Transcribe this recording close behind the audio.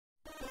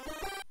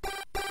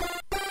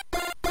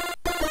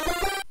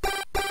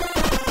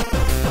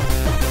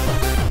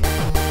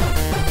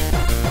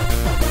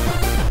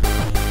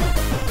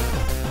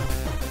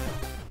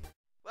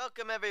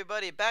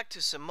everybody, back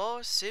to some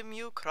more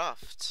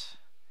Sim-U-Kraft.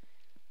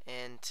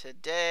 And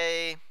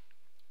today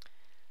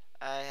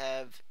I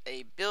have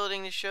a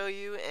building to show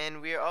you, and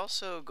we're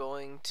also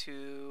going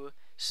to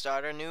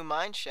start our new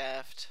mine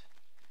shaft.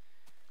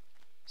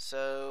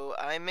 So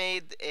I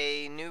made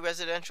a new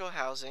residential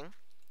housing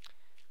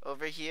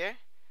over here.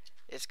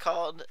 It's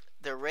called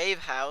the Rave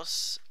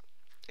House.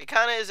 It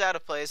kind of is out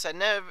of place. I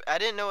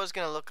didn't know what it was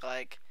gonna look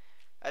like.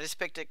 I just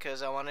picked it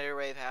because I wanted a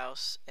rave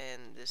house,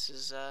 and this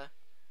is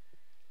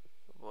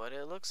what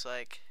it looks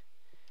like.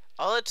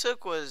 All it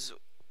took was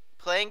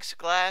planks,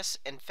 glass,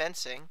 and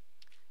fencing,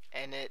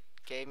 and it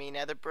gave me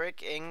nether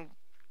brick and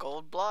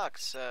gold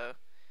blocks. So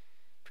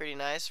pretty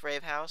nice.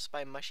 Rave house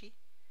by Mushy.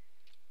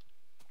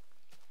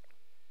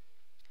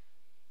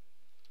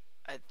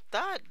 I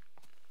thought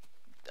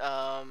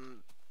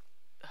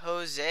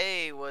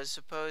Jose was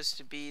supposed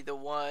to be the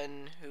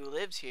one who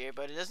lives here,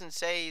 but it doesn't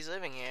say he's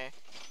living here.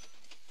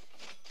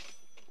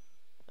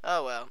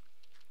 Oh well.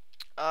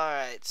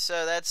 Alright,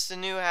 so that's the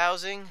new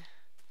housing.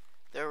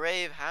 The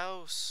Rave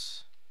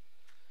House.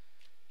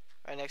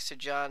 Right next to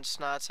John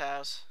Snot's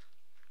house.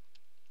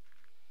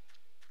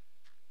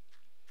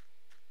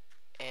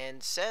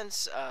 And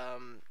since I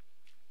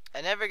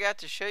never got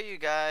to show you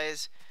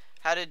guys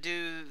how to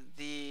do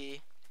the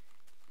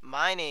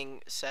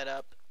mining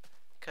setup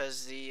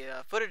because the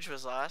footage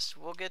was lost,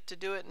 we'll get to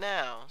do it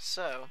now.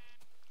 So,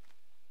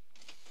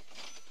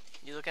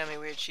 you look at me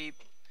weird, sheep.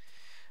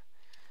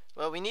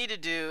 What we need to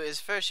do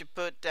is first you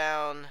put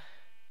down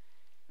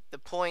the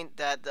point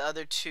that the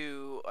other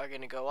two are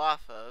going to go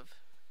off of.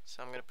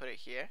 So I'm going to put it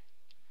here.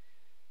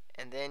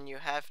 And then you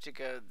have to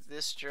go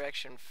this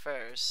direction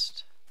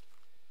first.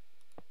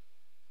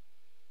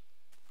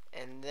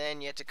 And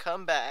then you have to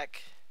come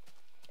back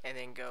and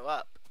then go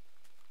up.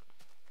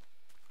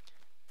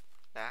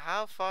 Now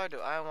how far do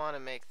I want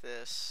to make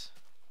this?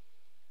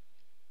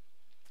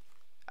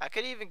 I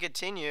could even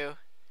continue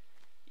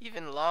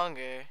even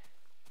longer.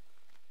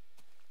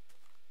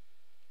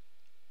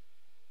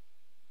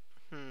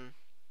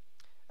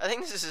 I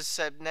think this is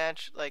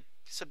a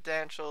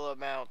substantial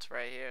amount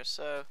right here,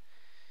 so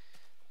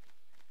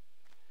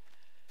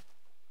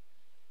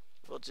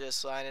we'll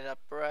just line it up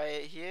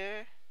right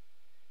here.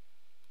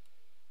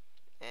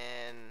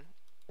 And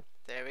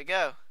there we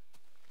go.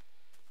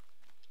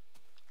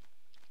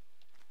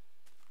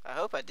 I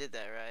hope I did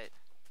that right.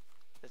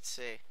 Let's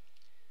see.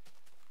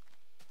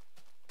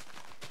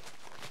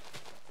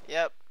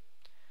 Yep.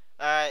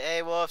 Alright,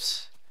 hey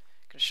wolves.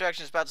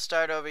 Construction's about to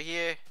start over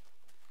here.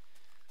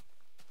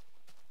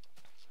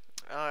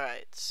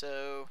 Alright,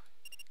 so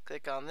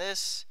click on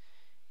this.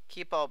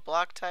 Keep all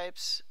block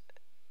types.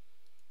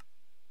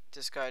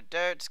 Discard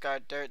dirt,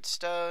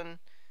 stone,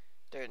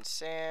 dirt and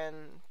sand.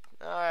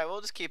 Alright, we'll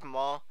just keep them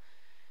all.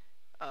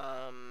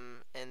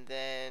 And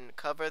then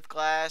cover with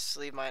glass,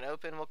 leave mine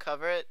open, we'll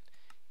cover it.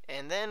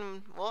 And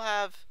then we'll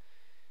have,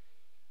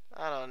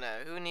 I don't know,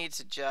 who needs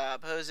a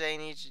job? Jose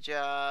needs a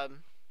job.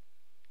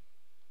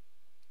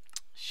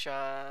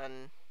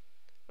 Sean.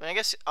 I mean, I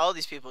guess all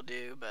these people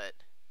do, but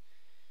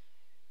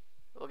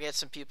we'll get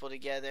some people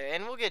together.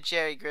 And we'll get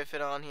Jerry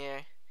Griffin on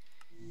here.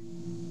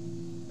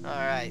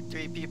 Alright,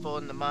 3 people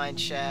in the mine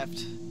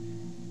shaft.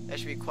 That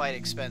should be quite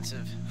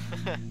expensive.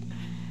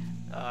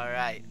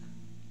 Alright.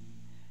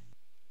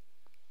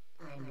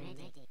 I'm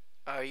ready.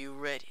 Are you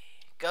ready?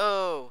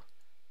 Go!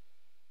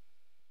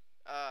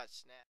 Oh,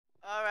 snap.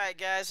 Alright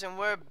guys, and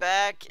we're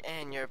back,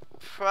 and you're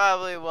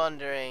probably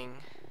wondering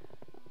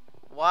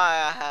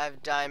why I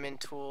have diamond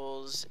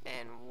tools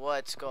and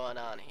what's going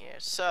on here.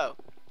 So,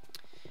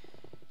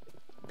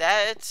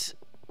 that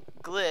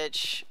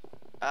glitch,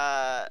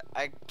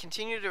 I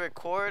continued to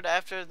record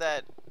after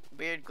that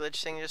weird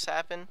glitch thing just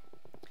happened,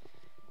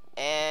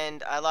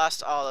 and I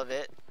lost all of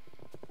it.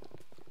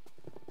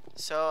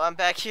 So I'm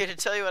back here to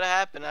tell you what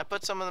happened. I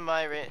put some of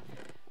I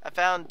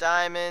found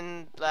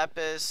diamond,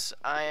 lapis,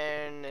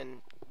 iron,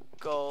 and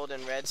gold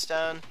and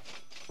redstone.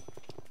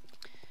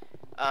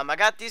 I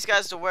got these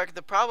guys to work.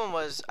 The problem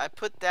was I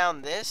put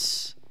down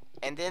this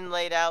and then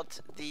laid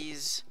out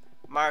these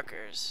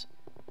markers.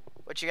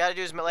 What you gotta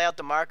do is lay out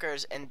the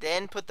markers and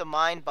then put the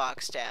mine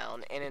box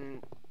down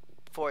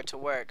for it to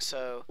work.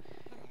 So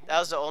that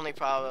was the only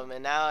problem,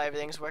 and now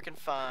everything's working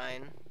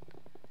fine.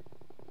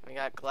 We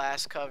got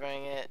glass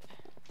covering it.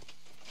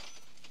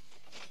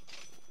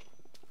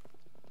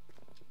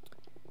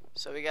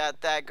 So we got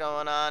that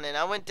going on, and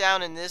I went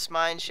down in this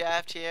mine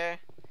shaft here.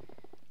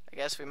 I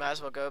guess we might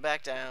as well go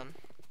back down.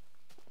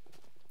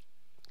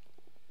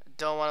 I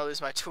don't want to lose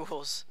my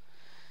tools.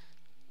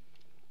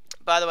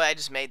 By the way, I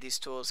just made these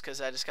tools because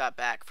I just got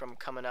back from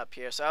coming up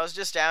here. So I was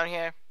just down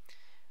here.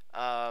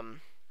 I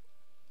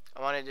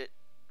wanted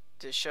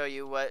to show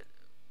you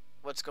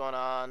what's going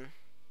on,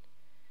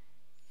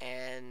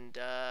 and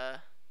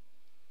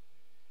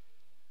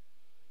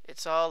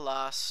it's all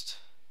lost.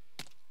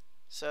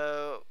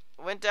 So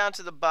went down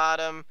to the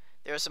bottom.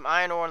 There was some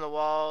iron ore on the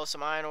wall,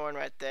 some iron ore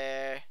right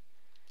there.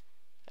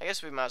 I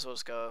guess we might as well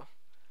just go.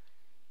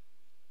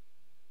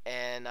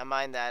 And I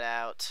mined that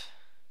out.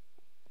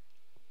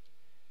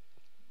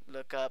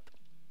 Look up.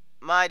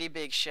 mighty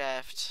big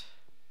shaft.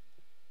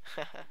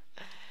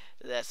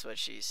 That's what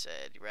she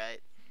said,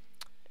 right?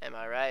 Am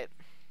I right?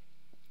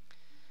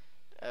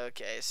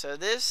 Okay, so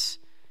this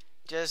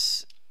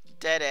just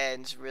dead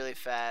ends really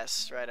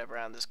fast right up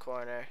around this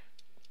corner.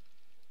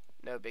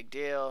 No big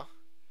deal.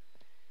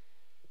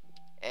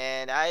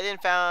 And I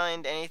didn't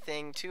find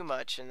anything too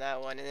much in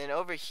that one. And then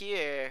over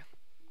here,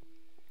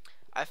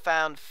 I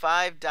found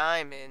 5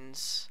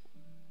 diamonds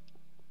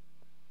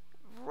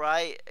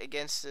right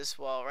against this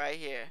wall right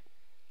here.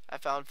 I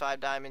found 5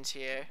 diamonds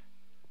here.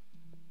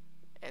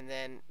 And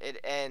then it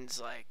ends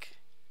like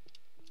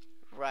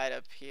right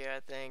up here, I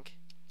think.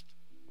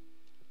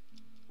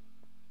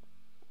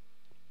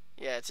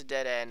 Yeah, it's a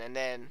dead end. And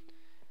then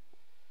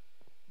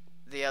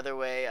the other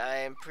way, I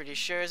am pretty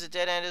sure, is a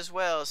dead end as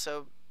well.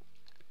 So,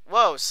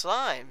 whoa,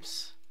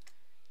 slimes.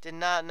 Did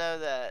not know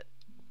that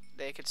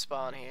they could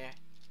spawn here.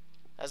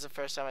 That was the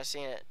first time I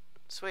seen it.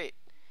 Sweet.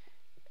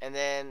 And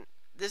then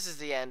this is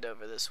the end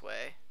over this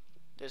way.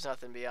 There's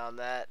nothing beyond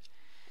that.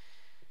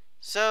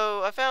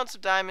 So I found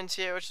some diamonds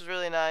here, which is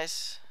really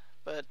nice,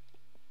 but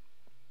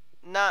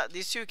not,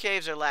 these 2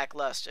 caves are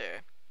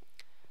lackluster.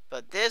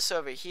 But this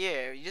over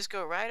here, you just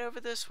go right over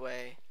this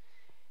way,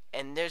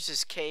 and there's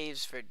just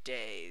caves for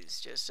days.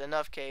 Just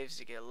enough caves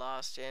to get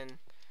lost in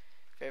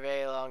for a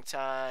very long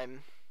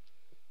time.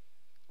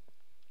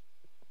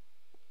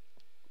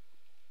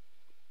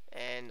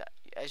 And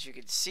as you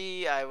can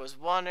see, I was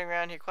wandering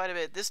around here quite a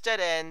bit. This dead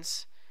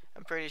ends,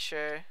 I'm pretty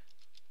sure.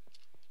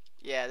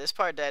 Yeah, this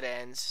part dead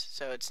ends,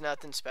 so it's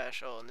nothing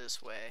special in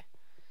this way.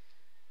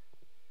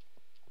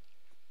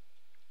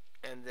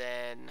 And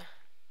then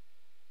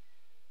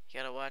you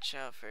gotta watch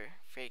out for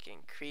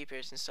freaking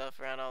creepers and stuff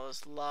around all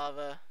this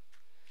lava.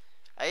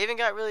 I even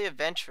got really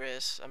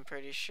adventurous, I'm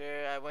pretty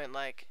sure. I went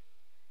like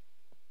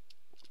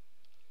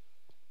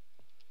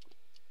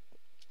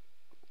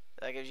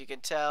as you can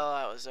tell,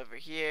 I was over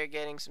here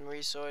getting some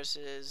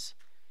resources,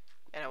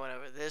 and I went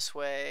over this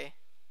way,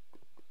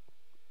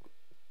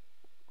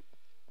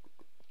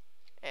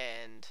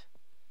 and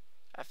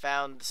I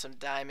found some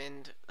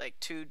diamond, like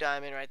 2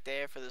 diamond right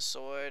there for the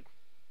sword.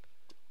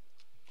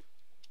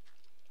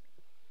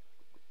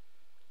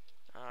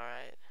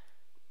 Alright.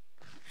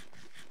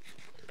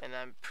 And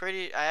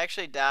I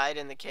actually died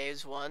in the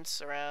caves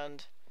once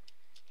around,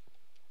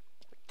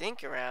 I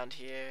think around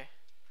here.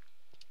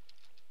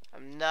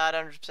 I'm not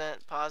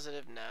 100%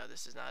 positive. No,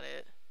 this is not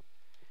it.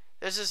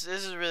 This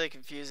is really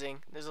confusing.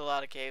 There's a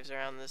lot of caves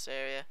around this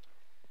area.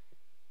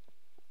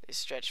 They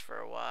stretch for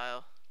a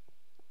while.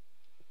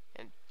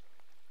 And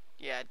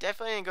yeah,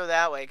 definitely didn't go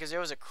that way because there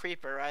was a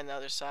creeper right on the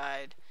other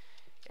side,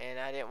 and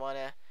I didn't want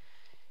to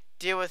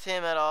deal with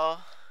him at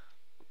all.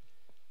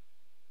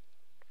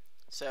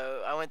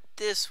 So I went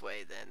this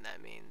way then,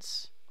 that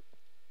means.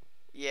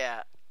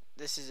 Yeah,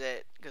 this is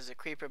it, because the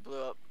creeper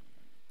blew up.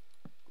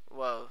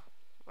 Whoa,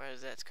 where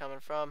is that coming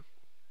from?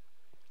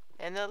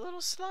 And the little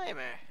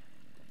Slimer.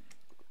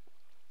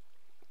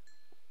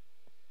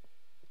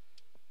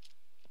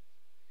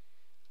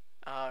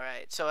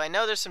 Alright, so I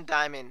know there's some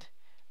diamond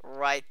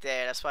right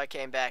there. That's why I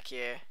came back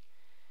here.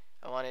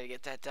 I wanted to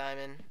get that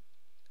diamond.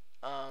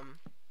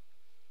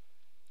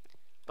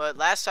 But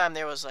last time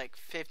there was like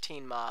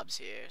 15 mobs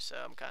here, so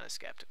I'm kind of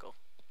skeptical.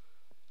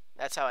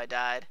 That's how I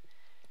died.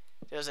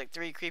 There was like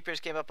 3 creepers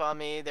came up on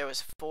me. There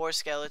was 4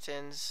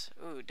 skeletons.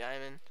 Ooh,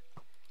 diamond.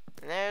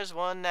 And there's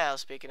one now,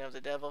 speaking of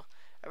the devil.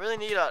 I really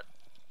need a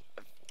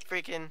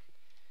freaking...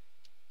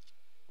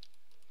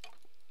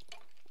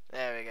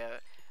 There we go.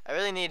 I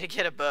really need to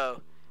get a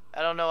bow.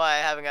 I don't know why I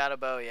haven't got a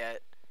bow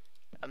yet.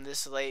 I'm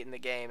this late in the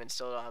game and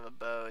still don't have a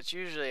bow. It's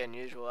usually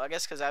unusual. I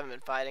guess because I haven't been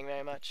fighting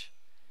very much.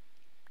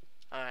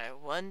 Alright,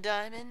 1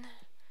 diamond.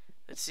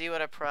 Let's see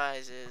what our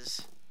prize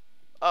is.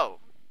 Oh,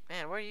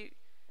 man, where are you?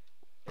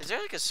 Is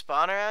there like a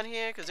spawn around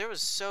here? Because there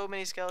was so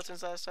many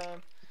skeletons last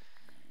time.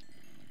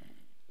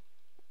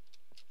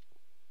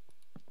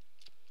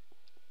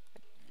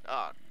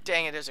 Oh,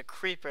 dang it, there's a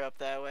creeper up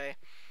that way.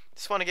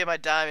 Just want to get my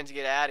diamond to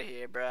get out of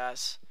here,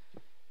 bras.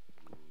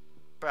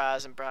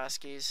 Bras and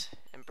broskies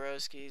and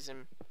broskies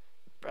and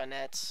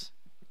brunettes.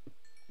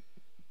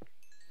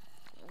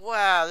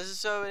 Wow, this is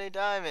so many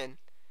diamond.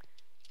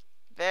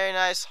 Very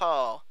nice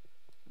haul.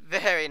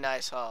 Very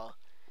nice haul.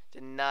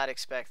 Did not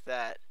expect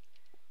that.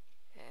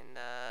 And,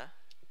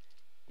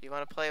 you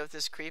want to play with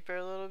this creeper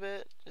a little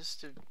bit?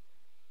 Just to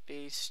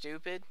be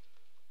stupid?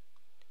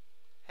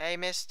 Hey,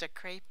 Mr.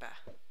 Creeper.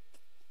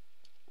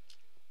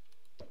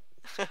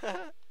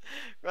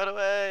 Run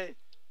away.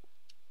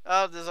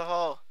 Oh, there's a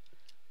hole.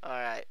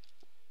 Alright.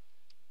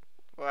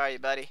 Where are you,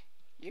 buddy?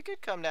 You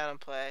could come down and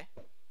play.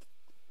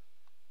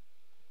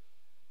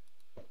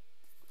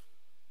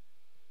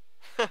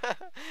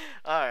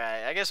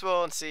 Alright, I guess we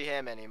won't see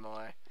him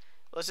anymore.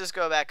 Let's just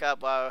go back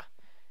up while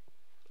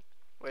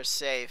we're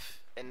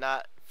safe and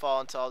not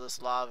fall into all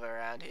this lava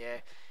around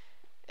here.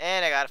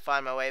 And I gotta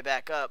find my way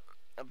back up.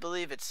 I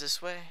believe it's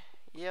this way.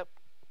 Yep.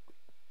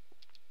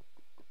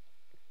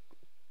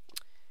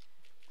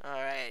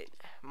 Alright.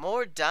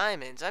 More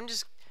diamonds.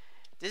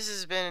 This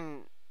has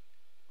been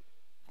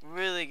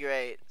really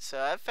great.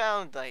 So I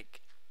found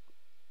like,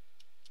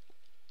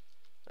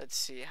 let's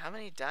see, how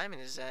many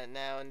diamond is that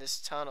now in this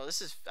tunnel?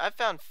 I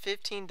found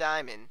 15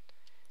 diamond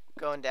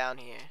going down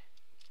here.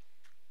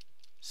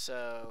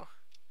 So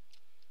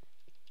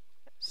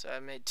I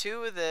made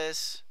 2 with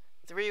this,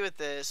 3 with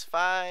this,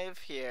 5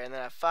 here, and then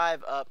I have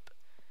 5 up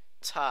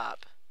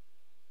top.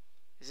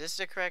 Is this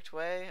the correct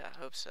way? I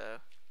hope so.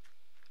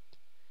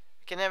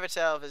 I can never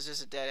tell if it's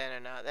just a dead end or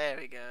not. There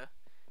we go.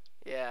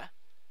 Yeah.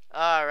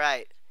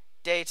 Alright.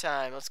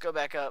 Daytime. Let's go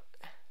back up.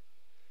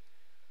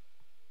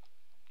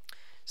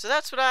 So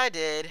that's what I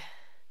did.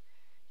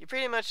 You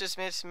pretty much just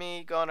missed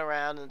me going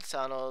around in the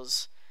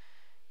tunnels,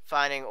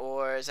 finding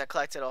ores. I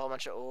collected a whole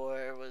bunch of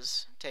ore,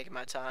 was taking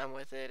my time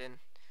with it, and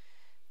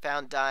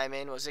found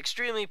diamond. Was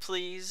extremely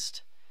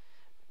pleased.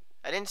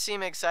 I didn't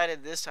seem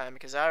excited this time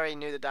because I already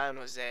knew the diamond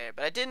was there,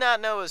 but I did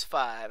not know it was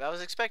 5. I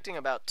was expecting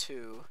about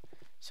 2.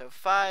 So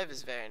 5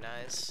 is very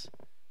nice.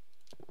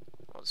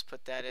 I'll just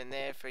put that in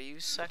there for you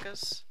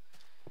suckers.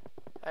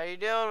 How you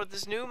doing with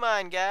this new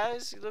mine,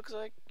 guys? It looks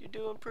like you're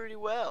doing pretty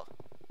well.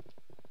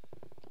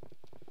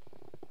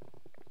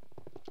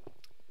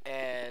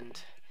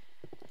 And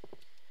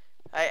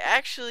I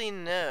actually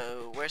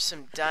know where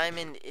some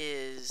diamond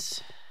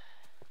is,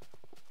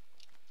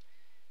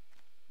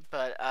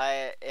 but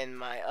in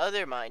my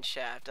other mine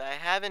shaft, I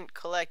haven't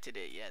collected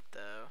it yet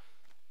though.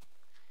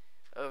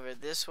 Over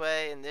this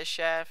way in this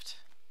shaft,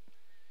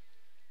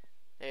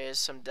 there is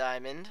some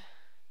diamond,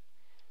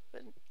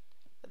 but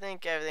I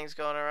think everything's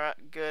going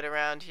good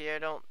around here.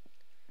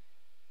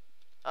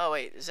 Oh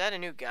wait, is that a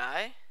new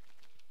guy?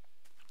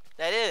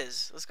 That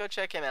is. Let's go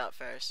check him out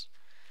first.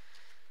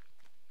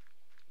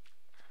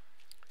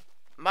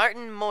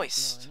 Martin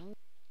Moist.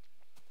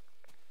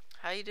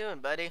 How you doing,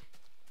 buddy?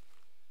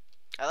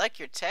 I like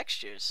your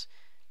textures.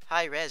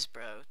 High res,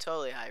 bro.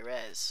 Totally high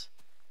res.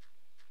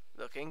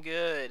 Looking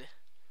good.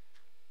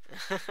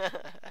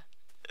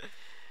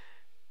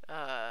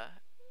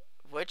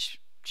 Which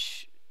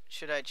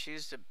should I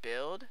choose to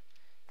build?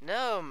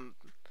 No,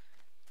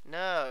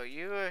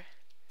 you're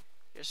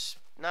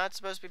not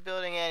supposed to be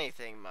building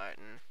anything,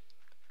 Martin.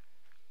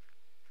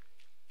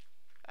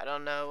 I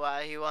don't know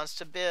why he wants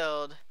to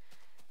build,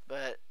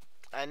 but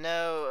I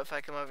know if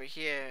I come over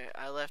here,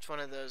 I left one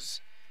of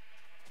those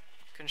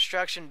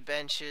construction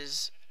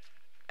benches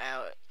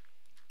out,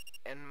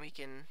 and we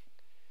can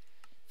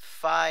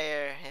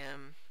fire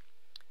him.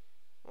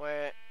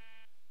 Where?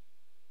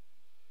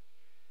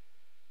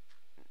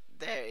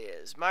 There he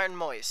is, Martin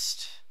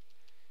Moist.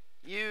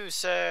 You,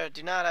 sir,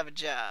 do not have a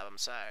job. I'm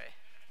sorry.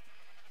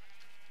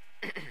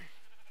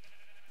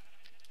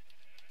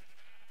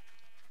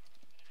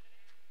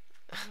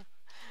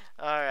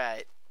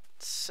 Alright,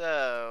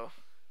 so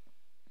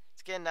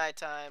it's getting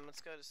nighttime.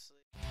 Let's go to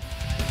sleep.